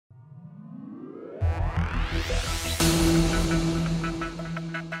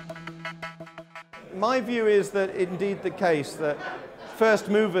My view is that indeed the case that first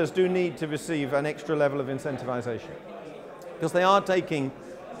movers do need to receive an extra level of incentivization, because they are taking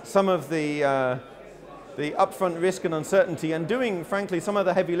some of the upfront risk and uncertainty and doing, frankly, some of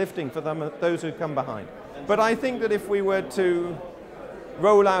the heavy lifting for those who come behind. But I think that if we were to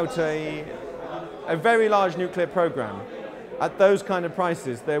roll out a very large nuclear program at those kind of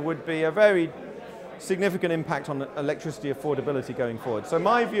prices, there would be a very significant impact on electricity affordability going forward. So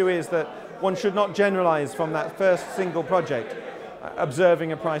my view is that one should not generalize from that first single project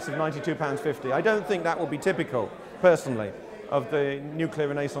observing a price of £92.50. I don't think that will be typical, personally, of the nuclear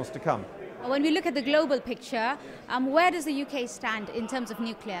renaissance to come. When we look at the global picture, where does the UK stand in terms of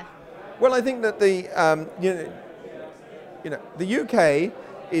nuclear? Well, I think that the UK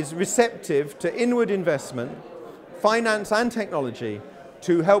is receptive to inward investment, finance and technology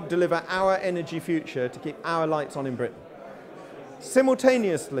to help deliver our energy future, to keep our lights on in Britain.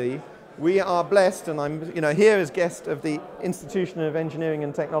 Simultaneously, we are blessed, and I'm here as guest of the Institution of Engineering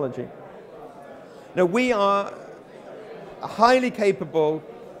and Technology. Now, we are a highly capable,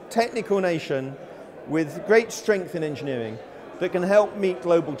 technical nation with great strength in engineering that can help meet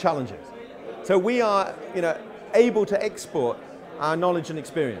global challenges. So we are able to export our knowledge and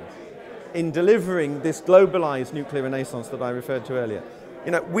experience in delivering this globalized nuclear renaissance that I referred to earlier.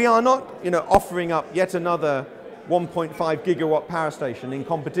 We are not offering up yet another 1.5 gigawatt power station in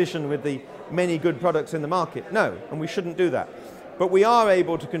competition with the many good products in the market. No, and we shouldn't do that. But we are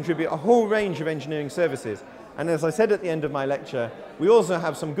able to contribute a whole range of engineering services. And as I said at the end of my lecture, we also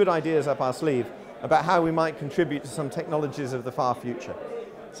have some good ideas up our sleeve about how we might contribute to some technologies of the far future.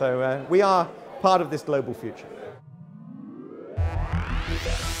 So we are part of this global future.